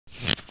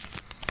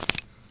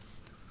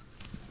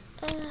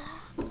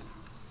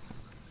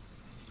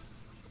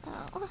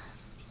Oh.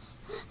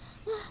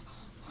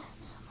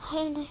 I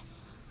don't know.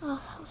 Oh,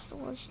 that was the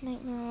worst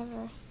nightmare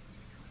ever.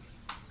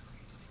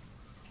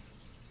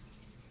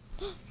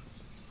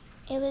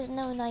 It was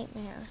no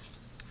nightmare.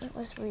 It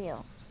was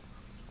real.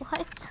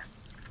 What?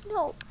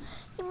 No.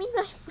 You mean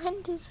my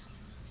friend is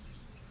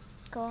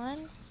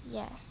gone?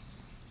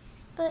 Yes.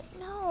 But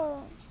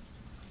no.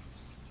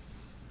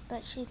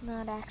 But she's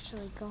not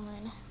actually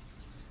gone.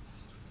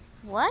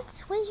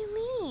 What? What do you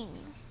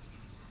mean?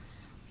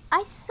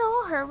 I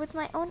saw her with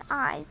my own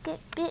eyes get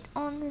bit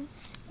on the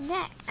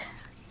neck.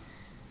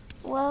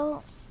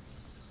 Well,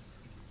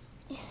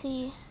 you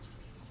see,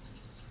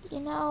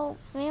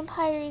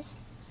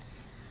 vampires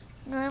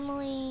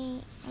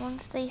normally,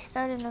 once they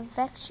start an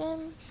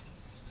infection,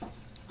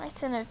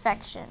 it's an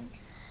infection.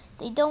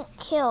 They don't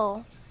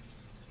kill,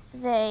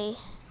 they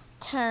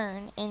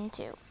turn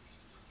into,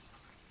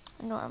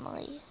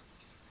 normally.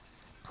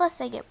 Plus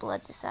they get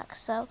blood to suck,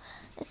 so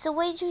it's a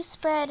way to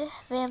spread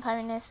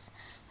vampireness.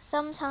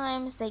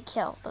 Sometimes they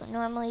kill, but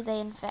normally they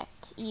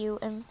infect you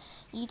and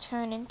you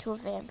turn into a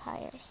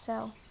vampire.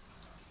 So,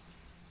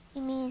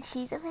 you mean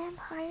she's a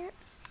vampire?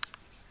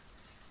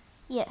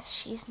 Yes,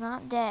 she's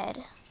not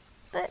dead.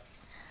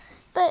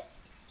 But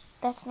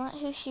that's not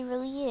who she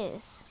really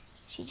is.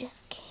 She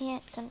just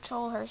can't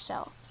control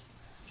herself.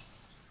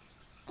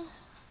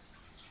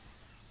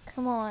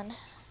 Come on.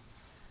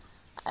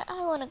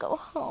 I want to go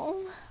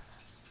home.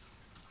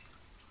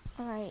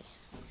 Alright.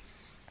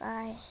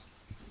 Bye.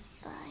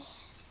 Bye.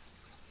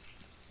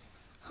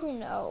 Oh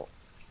no.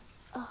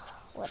 Oh,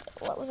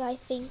 what was I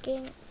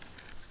thinking?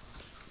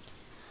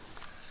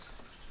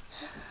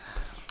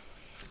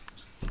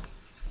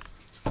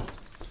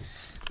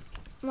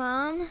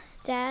 Mom,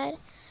 Dad,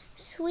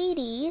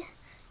 sweetie,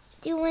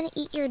 do you want to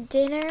eat your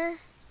dinner?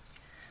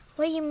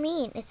 What do you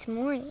mean? It's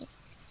morning.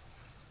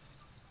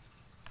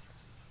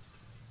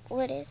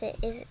 What is it?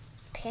 Is it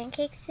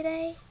pancakes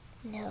today?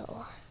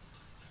 No.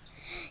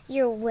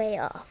 You're way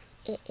off.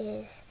 It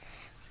is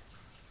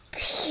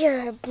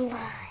pure blood.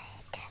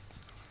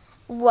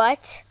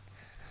 What?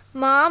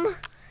 Mom?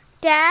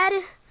 Dad?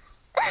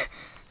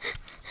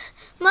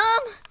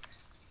 Mom?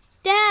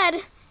 Dad?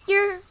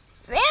 You're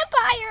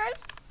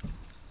vampires!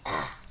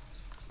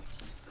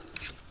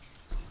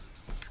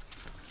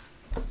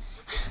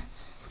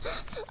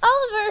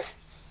 Oliver!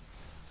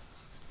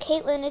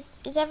 Caitlin,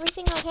 is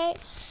everything okay?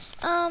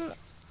 My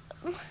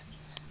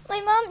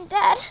mom and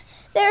dad,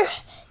 they're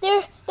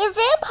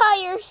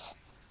vampires!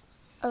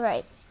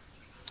 Alright,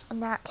 in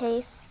that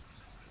case,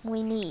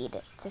 we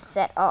need to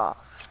set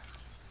off.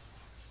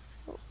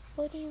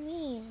 What do you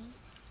mean?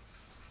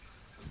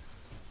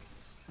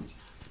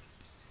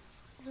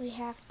 We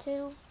have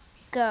to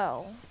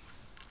go.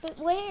 But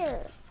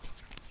where?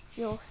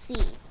 You'll see.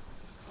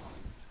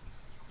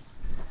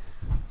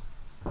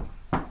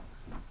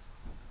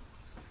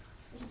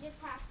 We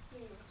just have to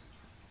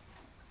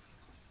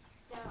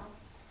go.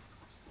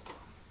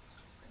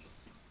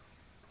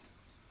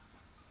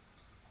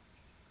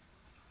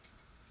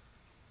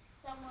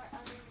 Somewhere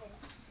other than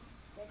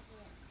this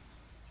room.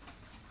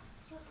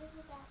 What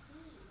would that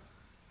be?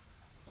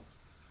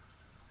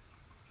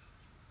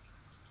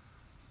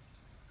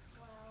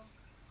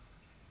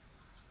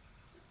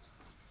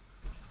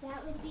 Well,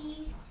 that would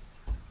be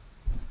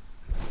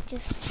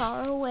just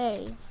far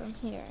away from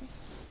here.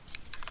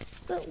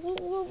 But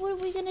what are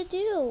we gonna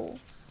do?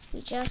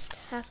 We just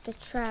have to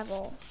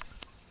travel.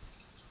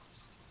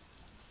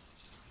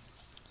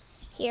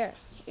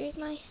 Here's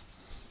my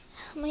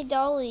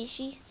dolly.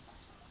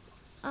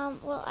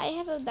 Well, I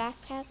have a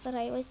backpack that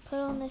I always put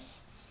on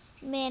this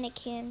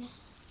mannequin.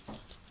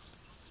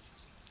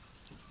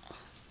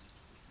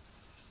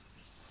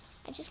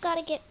 I just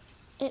gotta get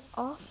it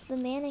off the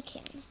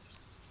mannequin.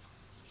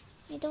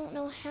 I don't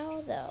know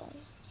how, though.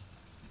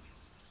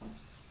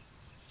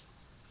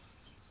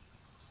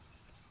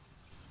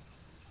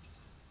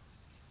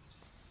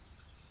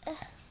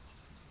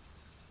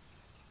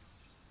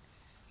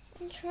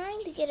 I'm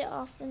trying to get it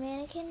off the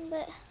mannequin,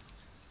 but...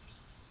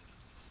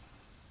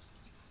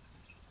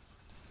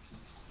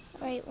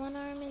 Alright, one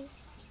arm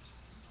is...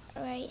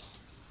 Alright.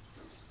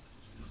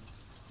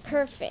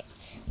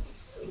 Perfect.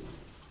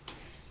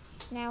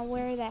 Now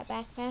wear that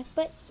backpack.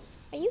 But,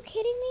 are you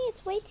kidding me?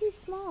 It's way too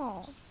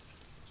small.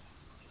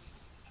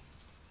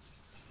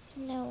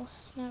 No,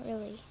 not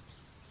really.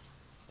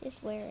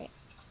 Just wear it.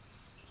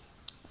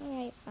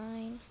 Alright,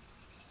 fine.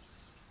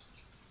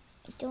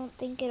 I don't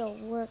think it'll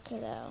work,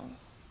 though.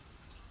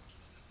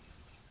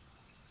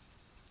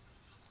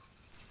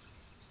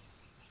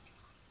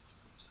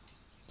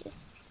 Just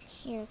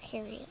here,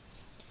 carry it.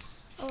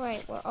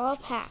 Alright, we're all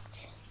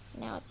packed.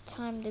 Now it's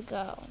time to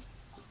go.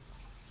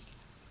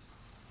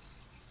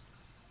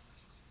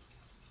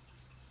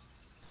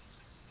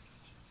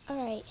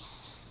 Alright.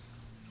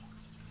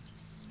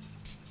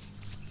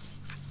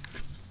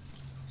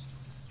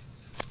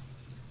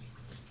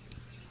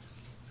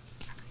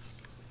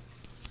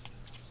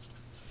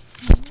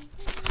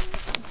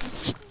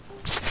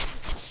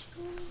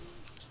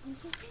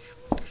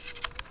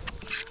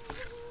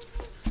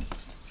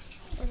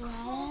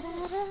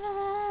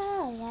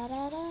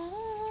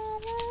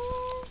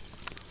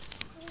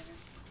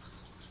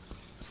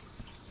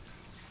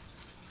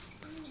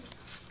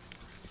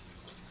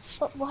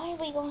 But why are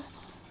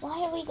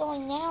we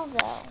going now,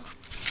 though?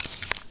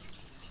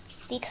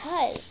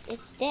 Because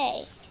it's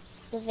day.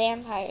 The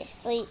vampires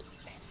sleep.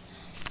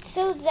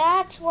 So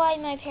that's why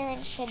my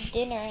parents said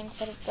dinner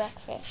instead of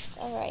breakfast.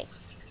 Alright.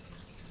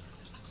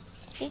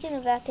 Speaking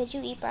of that, did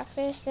you eat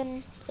breakfast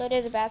and go to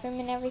the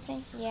bathroom and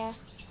everything? Yeah,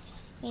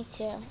 me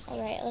too.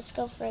 Alright, let's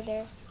go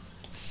further.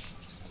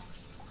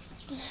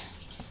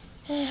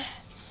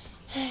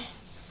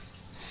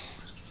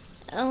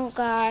 Oh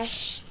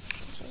gosh.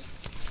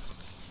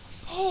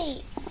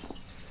 Hey,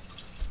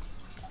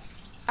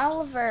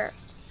 Oliver.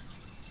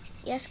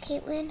 Yes,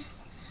 Caitlin?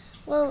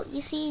 Well,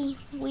 you see,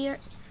 we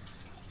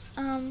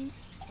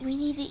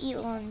need to eat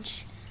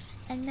lunch.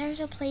 And there's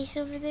a place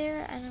over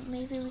there, and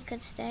maybe we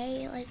could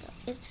stay. Like,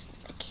 it's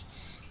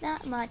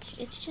not much.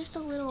 It's just a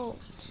little,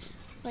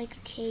 like, a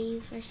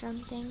cave or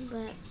something,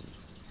 but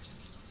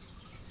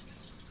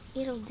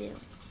it'll do.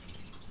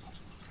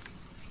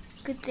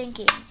 Good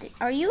thinking.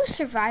 Are you a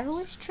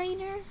survivalist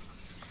trainer?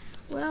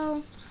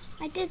 Well,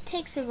 I did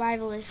take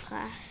survivalist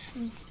class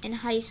in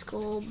high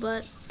school,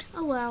 but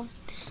oh well.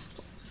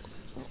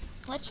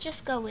 Let's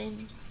just go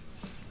in.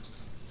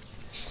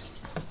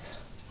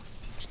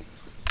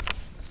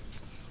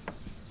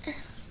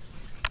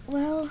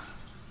 Well,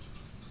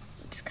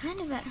 it's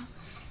kind of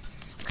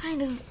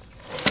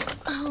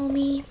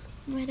homey,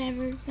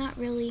 whatever. Not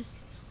really.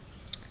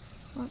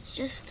 Let's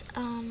just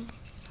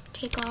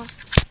take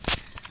off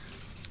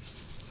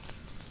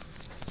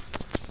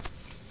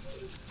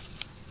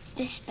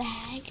this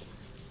bag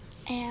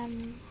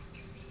and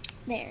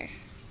there.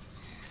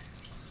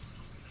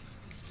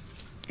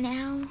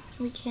 Now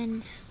we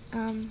can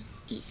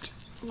eat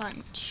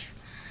lunch.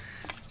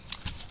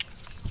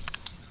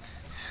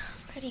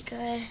 Pretty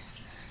good.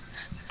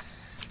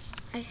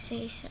 I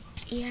say so.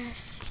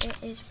 Yes,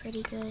 it is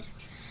pretty good.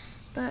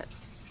 But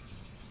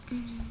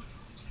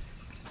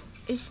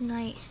it's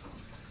night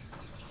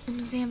and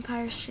the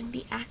vampires should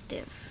be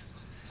active.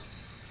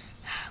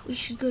 We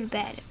should go to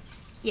bed.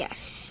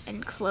 Yes,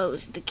 and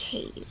close the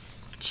cave.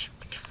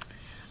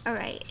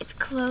 Alright, it's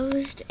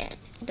closed and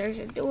there's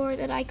a door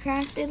that I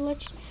crafted.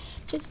 Let's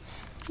just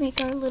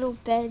make our little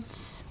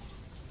beds.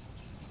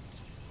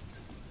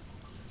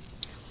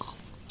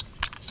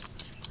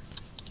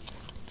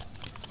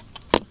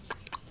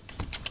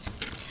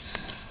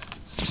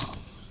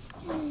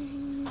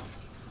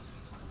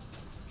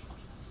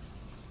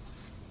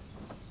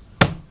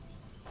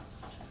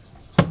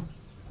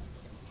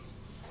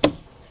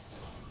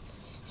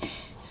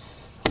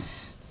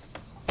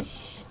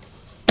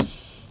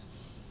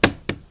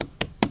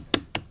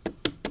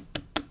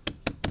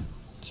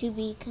 To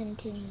be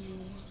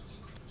continued.